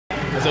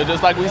And so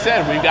just like we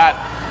said, we've got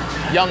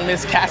young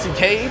Miss Cassie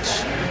Cage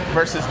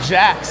versus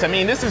Jax. I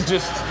mean, this is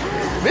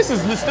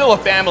still a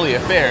family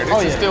affair.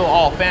 This is still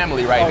all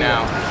family right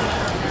now.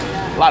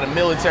 A lot of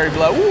military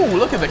blood. Ooh,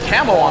 look at the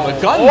camo on the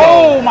gun.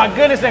 Oh my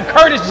goodness, and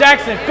Curtis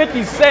Jackson,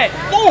 50 Cent.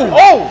 Ooh.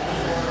 Oh!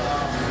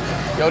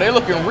 Yo, they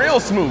looking real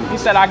smooth. He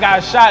said, I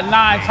got shot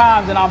 9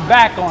 times and I'm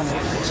back on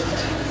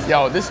it.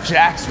 Yo, this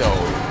Jax though.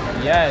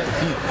 Yes.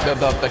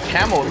 The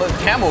camo, look,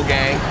 camo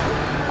gang.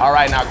 All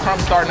right, now Crum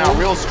starting out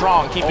real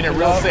strong, keeping it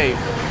real safe.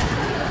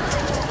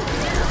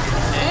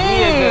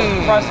 He is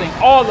just pressing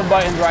all the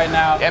buttons right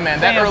now. Yeah, man,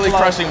 that early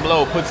crushing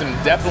blow puts him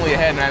definitely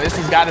ahead, man. This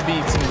has got to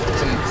be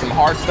some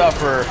hard stuff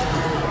for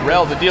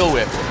Rel to deal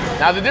with.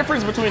 Now, the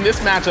difference between this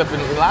matchup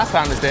and last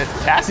time is that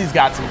Cassie's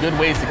got some good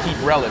ways to keep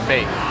Rel at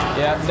bay.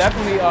 Yeah,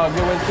 definitely a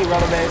good way to keep Rel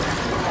at bay.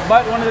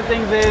 But one of the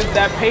things is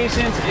that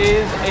patience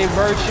is a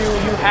virtue.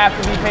 You have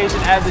to be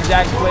patient as a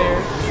Jax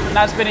player,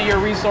 not spending your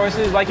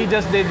resources like he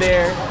just did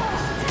there.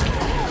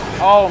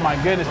 Oh my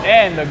goodness,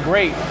 and the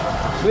great.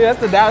 That's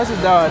the down. This is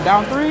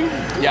down 3.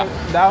 Yeah,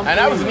 down 3. And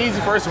that was an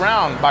easy first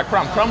round by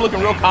Crum. Crum looking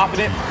real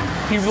confident.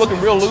 He's looking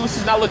real loose.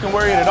 He's not looking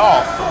worried at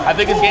all. I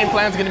think his game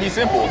plan is going to be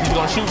simple. He's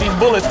going to shoot these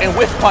bullets and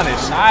whiff punish.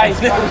 Nice.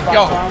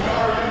 Go.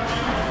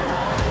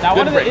 Now,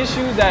 one of the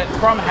issues that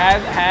Crum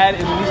has had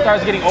is when he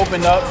starts getting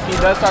opened up, he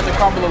does start to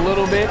crumble a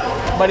little bit.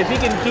 But if he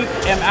can keep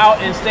him out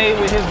and stay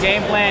with his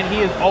game plan,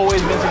 he has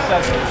always been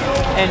successful.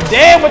 And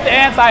damn with the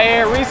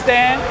anti-air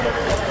restand.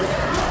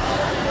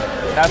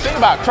 Now the thing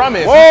about Crum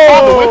is, he's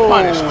called the whip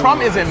punish.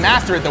 Crum is a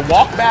master at the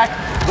walk back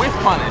whip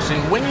punish. And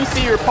when you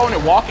see your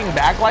opponent walking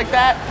back like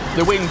that,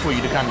 they're waiting for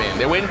you to come in.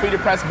 They're waiting for you to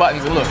press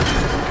buttons and look.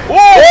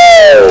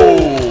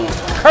 Whoa!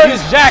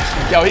 Curtis Jackson.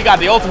 Yo, he got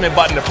the ultimate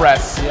button to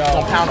press.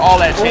 Gonna pound all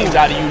that change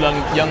out of you,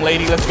 young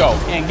lady. Let's go.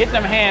 And get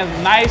them hands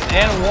nice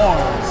and warm.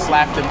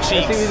 Slap them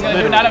cheeks. Let's see what he's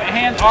gonna do. Now the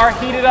hands are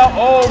heated up.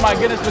 Oh my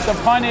goodness, with the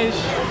punish.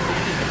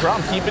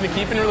 Crum keeping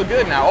it really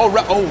good now. Oh,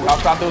 I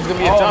thought there was gonna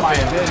be a jump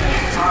in.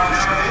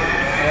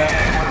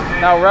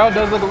 Yeah. Now Rel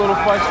does look a little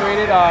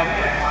frustrated.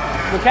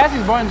 But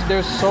Cassie's buttons,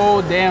 they're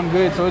so damn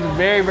good, so it's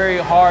very, very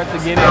hard to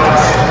get in.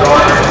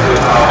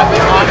 I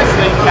think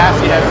honestly,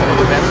 Cassie has some of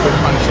the best whip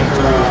punishing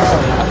tools.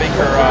 I think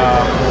her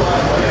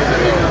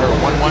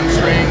 1-1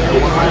 string,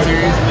 the 1-1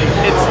 series,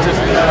 it's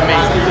just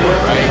amazing,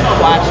 right?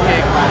 Flash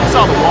kick. You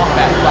saw the walk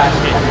back flash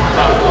kick.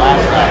 That was the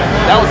last round.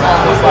 That was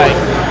almost like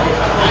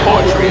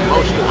poetry in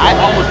motion. I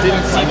almost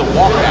didn't see the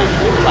walk back.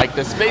 Like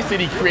the space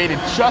that he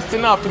created just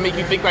enough to make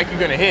you think like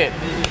you're gonna hit.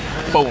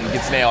 Boom,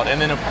 gets nailed. And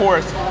then of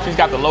course, she's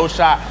got the low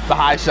shot, the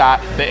high shot,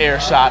 the air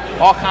shot,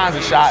 all kinds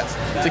of shots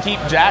to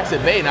keep Jax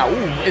at bay. Now,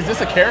 ooh, is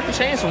this a character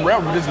change from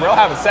Rel? Does Rel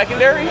have a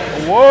secondary?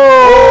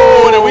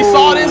 Whoa! And we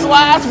saw this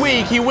last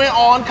week. He went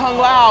on Kung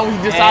Lao. He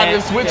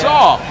decided to switch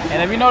off.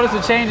 And if you notice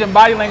a change in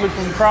body language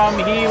from Crum,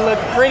 he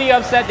looked pretty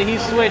upset that he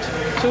switched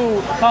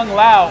to Kung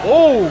Lao.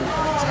 Ooh!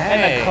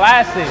 And the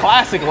classic.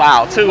 Classic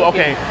Lao, too.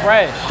 Okay.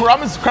 Fresh.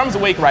 Crum's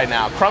awake right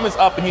now. Crum is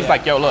up, and he's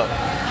like, yo, look.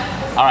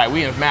 All right,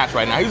 we in a match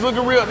right now. He's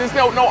looking real. There's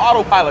no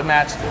autopilot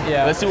match.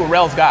 Yeah. Let's see what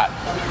Rel's got.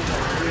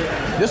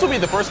 This will be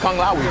the first Kung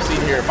Lao we've seen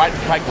here at Fight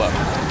Club.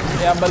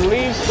 Yeah, I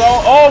believe so.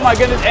 Oh my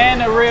goodness,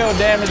 and the real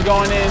damage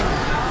going in.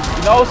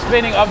 No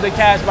spinning of the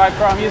catch by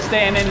Crum. He's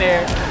staying in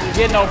there,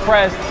 getting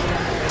oppressed,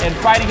 and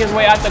fighting his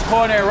way out the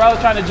corner. And Rel's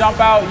trying to jump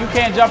out. You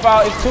can't jump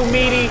out. It's too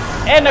meaty.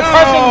 And the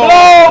crushing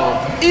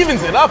blow.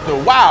 Evens it up though.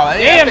 Wow,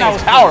 damn, that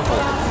was powerful.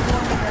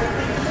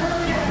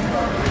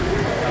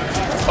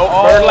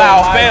 Oh, third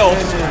Lao fails.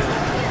 Goodness.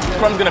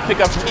 Crum's gonna pick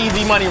up some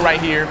easy money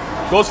right here.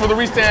 Goes for the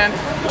restand.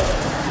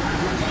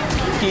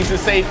 Keeps it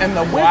safe, and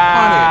the whip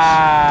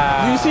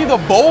punish. You see the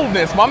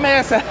boldness. My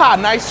man said, ha,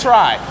 nice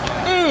try.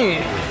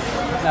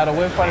 Now the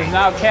whip punish.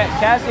 Now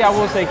Cassie, I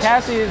will say,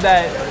 Cassie is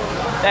that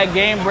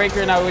game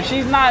breaker. Now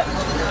she's not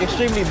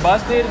extremely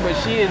busted, but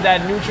she is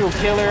that neutral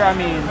killer. I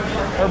mean,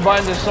 her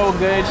buttons are so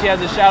good. She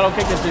has a shadow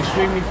kick that's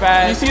extremely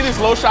fast. You see this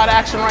low shot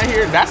action right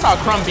here? That's how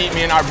Crum beat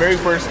me in our very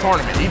first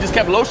tournament. He just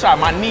kept low shot.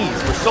 My knees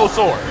were so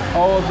sore.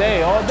 All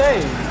day, all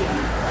day.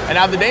 And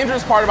now the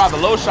dangerous part about the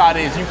low shot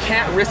is you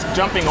can't risk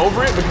jumping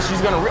over it because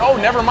she's gonna, oh,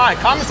 never mind.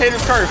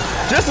 Commentator's curse.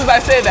 Just as I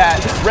say that,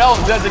 Rel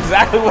does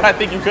exactly what I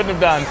think you couldn't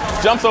have done.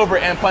 Jumps over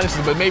and punishes,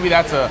 but maybe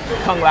that's a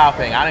Kung Lao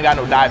thing. I ain't got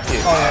no dive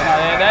kick. Oh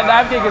yeah, that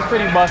dive kick is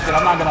pretty busted,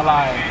 I'm not gonna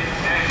lie.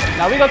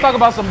 Now we're gonna talk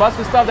about some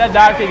busted stuff. That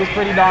dive kick is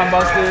pretty darn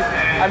busted.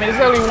 I mean, it's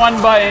literally one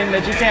button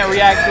that you can't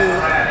react to,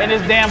 and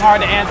it's damn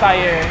hard to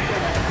anti-air.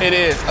 It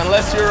is,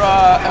 unless you're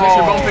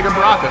Bone Picker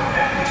Baraka.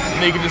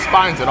 Then you can just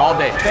spines it all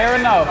day. Fair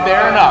enough.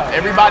 Fair enough.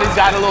 Everybody's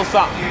got a little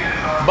something.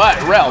 But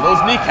Rel, those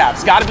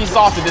kneecaps got to be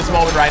soft at this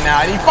moment right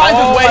now, and he finds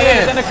his way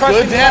in.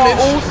 Good damage.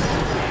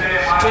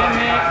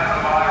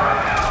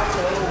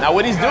 Now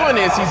what he's doing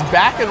is he's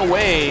backing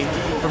away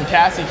from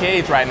Cassie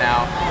Cage right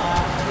now.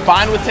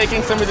 Fine with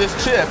taking some of this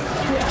chip,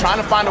 trying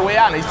to find a way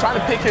out, and he's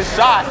trying to pick his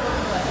shot.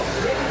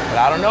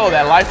 But I don't know,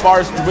 that life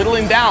bar is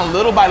dwindling down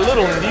little by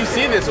little. And do you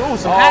see this? Ooh,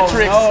 some hat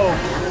tricks. No.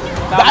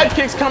 Dive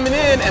kicks coming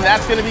in, and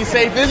that's going to be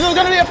safe. This is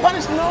going to be a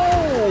punish. No.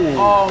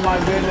 Oh, my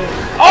goodness.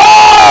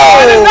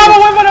 Oh! And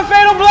another one for the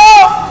fatal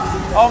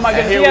blow. Oh my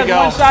And goodness, here he we has go.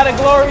 one shot at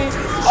glory.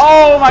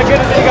 Oh my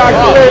goodness, he got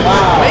clipped.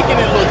 Making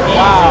it look easy.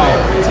 Wow.